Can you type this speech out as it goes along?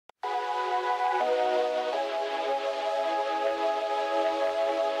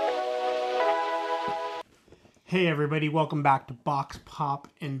Hey everybody, welcome back to Box Pop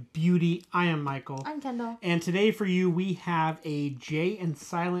and Beauty. I am Michael. I'm Kendall. And today for you we have a Jay and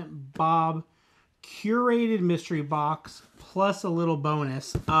Silent Bob curated mystery box plus a little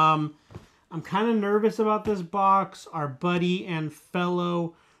bonus. I'm kind of nervous about this box. Our buddy and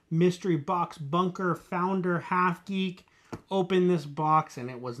fellow mystery box bunker founder Half Geek opened this box and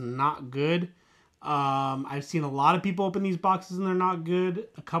it was not good. I've seen a lot of people open these boxes and they're not good.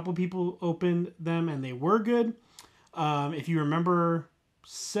 A couple people opened them and they were good. If you remember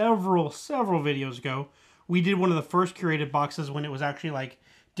several videos ago, we did one of the first curated boxes when it was actually like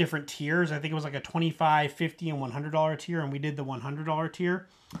different tiers. I think it was like a $25, $50, and $100 tier, and we did the $100 tier.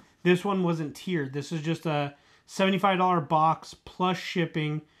 This one wasn't tiered. This is just a $75 box plus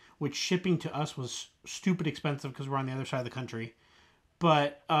shipping, which shipping to us was stupid expensive because we're on the other side of the country.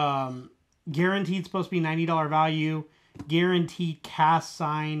 But guaranteed supposed to be $90 value, guaranteed cast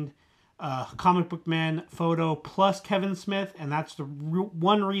signed comic book man photo plus Kevin Smith, and that's the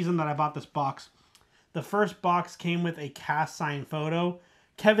one reason that I bought this box. The first box came with a cast signed photo.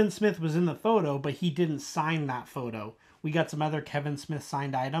 Kevin Smith was in the photo, but he didn't sign that photo. We got some other Kevin Smith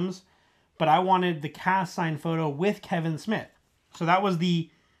signed items, but I wanted the cast signed photo with Kevin Smith. So that was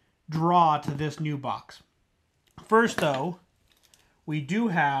the draw to this new box. First though, we do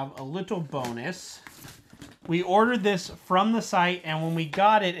have a little bonus. We ordered this from the site, and when we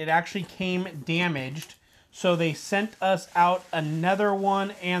got it, it actually came damaged. So they sent us out another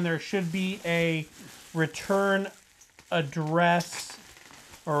one, and there should be a return address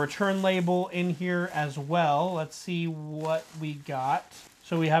or return label in here as well. Let's see what we got.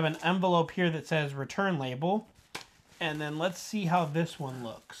 So we have an envelope here that says return label. And then let's see how this one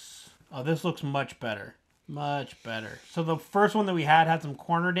looks. Oh, this looks much better. Much better. So the first one that we had some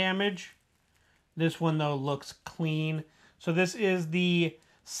corner damage. This one, though, looks clean. So this is the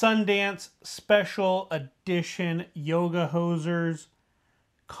Sundance Special Edition Yoga Hosers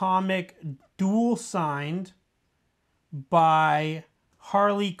comic dual signed by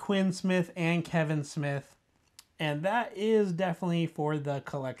Harley Quinn Smith and Kevin Smith. And that is definitely for the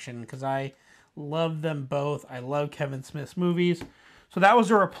collection because I love them both. I love Kevin Smith's movies. So that was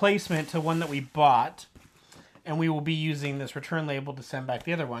a replacement to one that we bought. And we will be using this return label to send back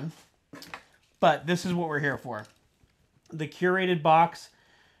the other one. But this is what we're here for. The curated box.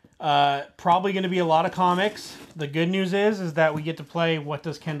 Probably going to be a lot of comics. The good news is that we get to play What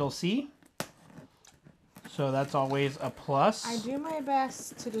Does Kendall See? So that's always a plus. I do my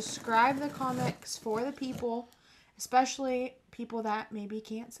best to describe the comics for the people, especially people that maybe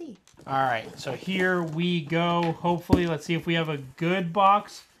can't see. All right, so here we go. Hopefully, let's see if we have a good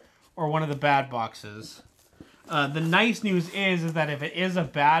box or one of the bad boxes. The nice news is that if it is a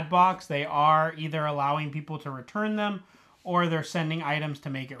bad box, they are either allowing people to return them or they're sending items to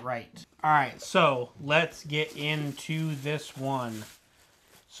make it right. All right, so let's get into this one.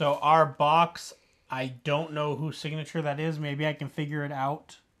 So our box, I don't know whose signature that is. Maybe I can figure it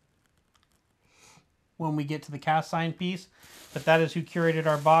out when we get to the cast sign piece. But that is who curated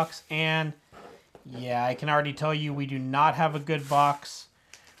our box. And yeah, I can already tell you we do not have a good box.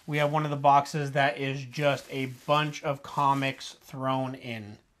 We have one of the boxes that is just a bunch of comics thrown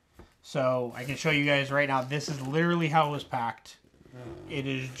in. So I can show you guys right now. This is literally how it was packed. It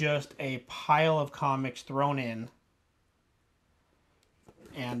is just a pile of comics thrown in.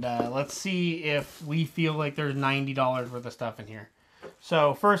 And let's see if we feel like there's $90 worth of stuff in here.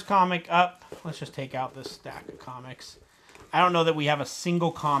 So first comic up. Let's just take out this stack of comics. I don't know that we have a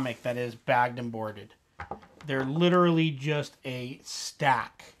single comic that is bagged and boarded. They're literally just a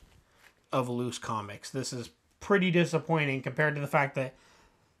stack of loose comics. This is pretty disappointing compared to the fact that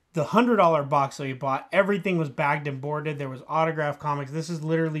the $100 box that we bought, everything was bagged and boarded. There was autographed comics. This is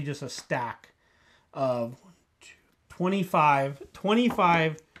literally just a stack of 25,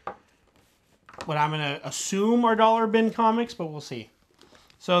 what I'm going to assume are dollar bin comics, but we'll see.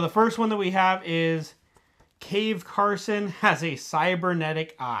 So the first one that we have is Cave Carson Has a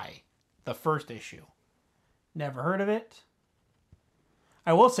Cybernetic Eye. The first issue. Never heard of it.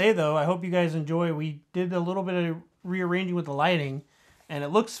 I will say, though, I hope you guys enjoy. We did a little bit of rearranging with the lighting, and it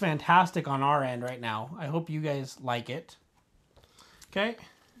looks fantastic on our end right now. I hope you guys like it. Okay.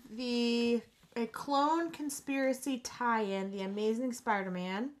 A clone conspiracy tie-in, The Amazing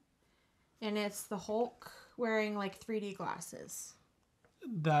Spider-Man, and it's the Hulk wearing like 3D glasses.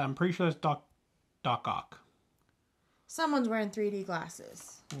 I'm pretty sure that's Doc Ock. Someone's wearing 3D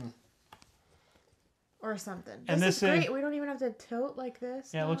glasses. Or something. And this is great. We don't even have to tilt like this.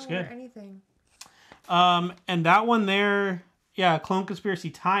 Yeah, it looks good. Or anything. And that one there, yeah, Clone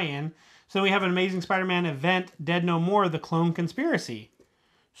Conspiracy tie-in. So we have an Amazing Spider-Man event, Dead No More, The Clone Conspiracy.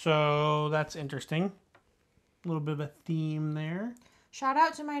 So that's interesting. A little bit of a theme there. Shout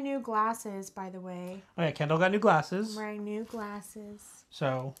out to my new glasses, by the way. Oh yeah, Kendall got new glasses. I'm wearing new glasses.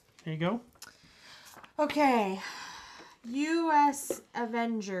 So, here you go. Okay. US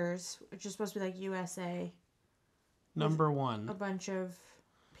Avengers, which is supposed to be like USA. Number 1. A bunch of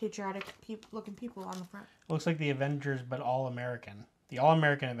patriotic looking people on the front. Looks like the Avengers, but all American. The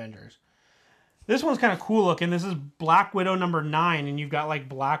all-American Avengers. This one's kind of cool looking. This is Black Widow number 9, and you've got like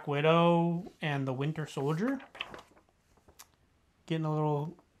Black Widow and the Winter Soldier. Getting a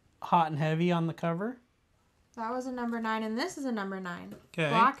little hot and heavy on the cover. That was a number 9, and this is a number 9. Okay.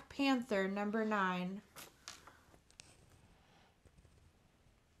 Black Panther, number 9.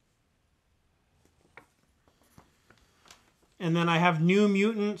 And then I have New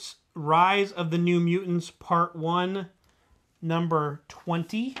Mutants, Rise of the New Mutants, Part 1, number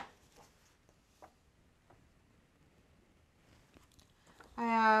 20. I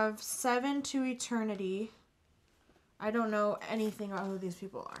have 7 to Eternity. I don't know anything about who these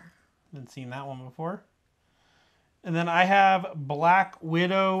people are. Haven't seen that one before. And then I have Black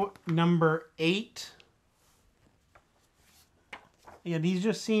Widow, number 8. Yeah, these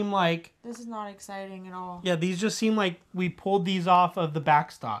just seem like... This is not exciting at all. Yeah, these just seem like we pulled these off of the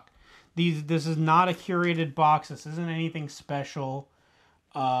back stock. This is not a curated box. This isn't anything special.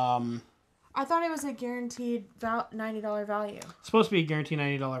 I thought it was a guaranteed $90 value. It's supposed to be a guaranteed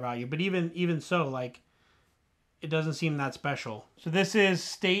 $90 value, but even so, like, it doesn't seem that special. So this is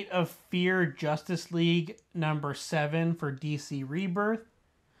State of Fear Justice League number 7 for DC Rebirth.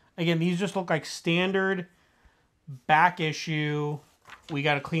 Again, these just look like standard back issue. We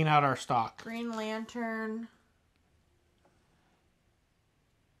got to clean out our stock. Green Lantern.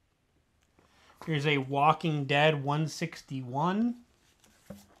 Here's a Walking Dead 161.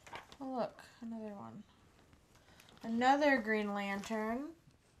 Oh, look. Another one. Another Green Lantern.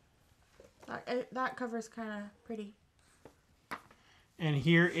 That cover's kind of pretty. And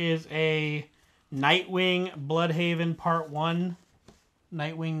here is a Nightwing Bloodhaven Part 1.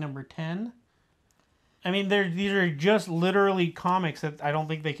 Nightwing number 10. I mean, these are just literally comics that I don't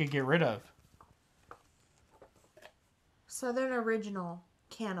think they could get rid of. Southern Original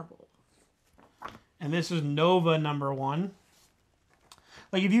Cannibal. And this is Nova number 1.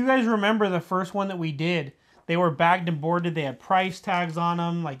 Like, if you guys remember the first one that we did, they were bagged and boarded. They had price tags on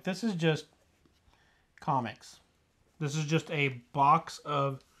them. Like, this is just comics. This is just a box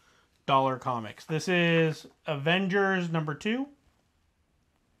of dollar comics. This is Avengers number 2.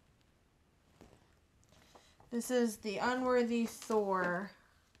 This is The Unworthy Thor.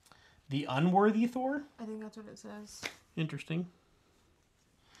 The Unworthy Thor? I think that's what it says. Interesting.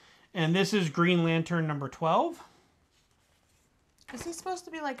 And this is Green Lantern number 12. Is he supposed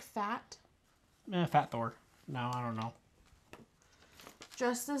to be like fat? Fat Thor. No, I don't know.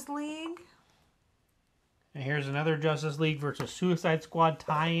 Justice League. And here's another Justice League versus Suicide Squad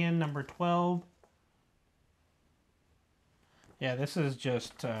tie-in number 12. Yeah, this is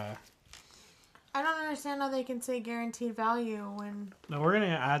just... I don't understand how they can say guaranteed value when... No, we're going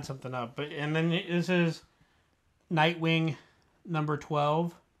to add something up. And then this is Nightwing number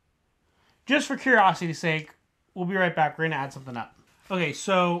 12. Just for curiosity's sake, we'll be right back. We're going to add something up. Okay,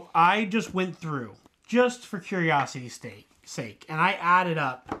 so I just went through, just for curiosity's sake, and I added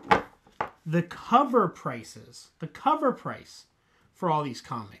up the cover prices, the cover price for all these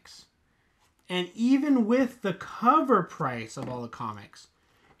comics. And even with the cover price of all the comics,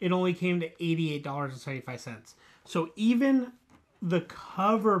 it only came to $88.75. So even the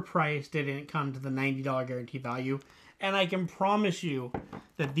cover price didn't come to the $90 guarantee value. And I can promise you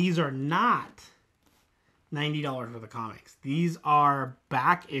that these are not $90 worth of comics. These are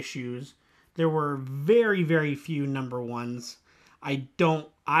back issues. There were very, very few number ones. I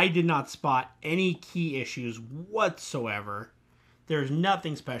did not spot any key issues whatsoever. There's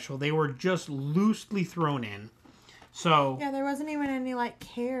nothing special. They were just loosely thrown in. So yeah, there wasn't even any like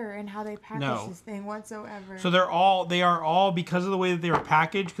care in how they packaged this thing whatsoever. So they are all because of the way that they were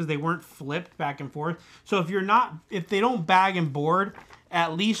packaged, because they weren't flipped back and forth. So if they don't bag and board,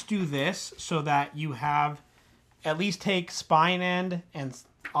 at least do this so that you have at least take spine end and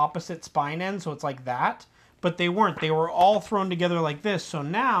opposite spine end, so it's like that. But they weren't. They were all thrown together like this. So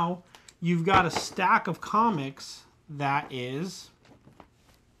now you've got a stack of comics that is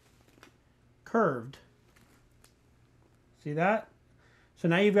curved. See that? So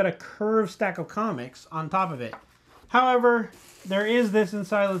now you've got a curved stack of comics on top of it. However, there is this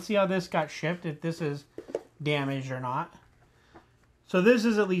inside. Let's see how this got shipped, if this is damaged or not. So this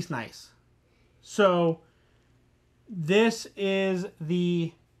is at least nice. So this is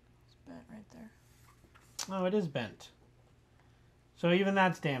the... It's bent right there. Oh, it is bent. So even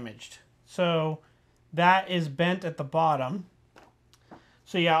that's damaged. So that is bent at the bottom.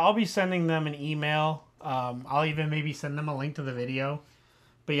 So yeah, I'll be sending them an email. I'll even maybe send them a link to the video.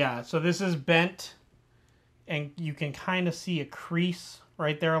 But yeah, so this is bent, and you can kind of see a crease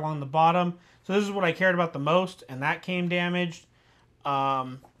right there along the bottom. So this is what I cared about the most, and that came damaged.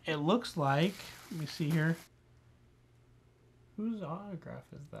 It looks like, let me see here. Whose autograph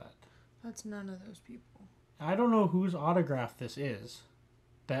is that? That's none of those people. I don't know whose autograph this is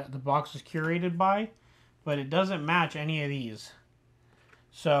that the box is curated by, but it doesn't match any of these.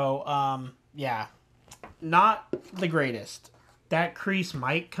 So, yeah, not the greatest. That crease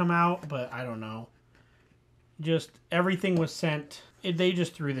might come out, but I don't know. Just everything was sent. They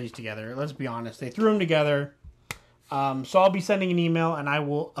just threw these together. Let's be honest. They threw them together. So I'll be sending an email, and I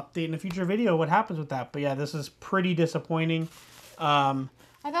will update in a future video what happens with that. But yeah, this is pretty disappointing.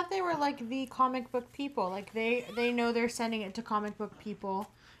 I thought they were like the comic book people. Like they know they're sending it to comic book people.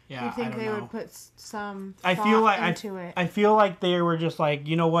 Yeah, you think I don't they know. would put some I feel like into it. I feel like they were just like,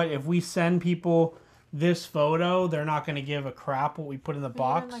 you know what? If we send people this photo, they're not going to give a crap what we put in the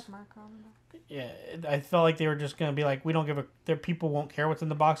box. Like Marco. Yeah, I felt like they were just going to be like, we don't give a... Their people won't care what's in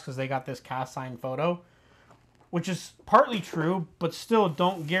the box because they got this cast signed photo. Which is partly true, but still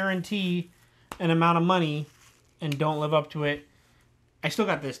don't guarantee an amount of money and don't live up to it. I still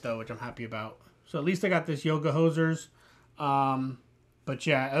got this, though, which I'm happy about. So at least I got this Yoga Hosers. But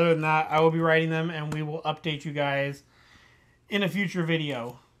yeah, other than that, I will be writing them, and we will update you guys in a future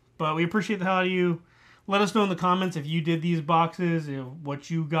video. But we appreciate the hell out of you. Let us know in the comments if you did these boxes, what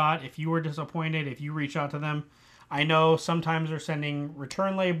you got, if you were disappointed, if you reach out to them. I know sometimes they're sending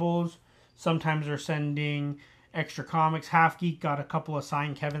return labels. Sometimes they're sending extra comics. Half Geek got a couple of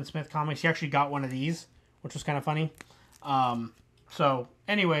signed Kevin Smith comics. He actually got one of these, which was kind of funny. So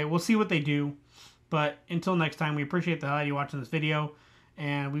anyway, we'll see what they do. But until next time, we appreciate the hell out of you watching this video.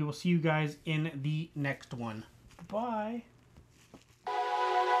 And we will see you guys in the next one. Bye.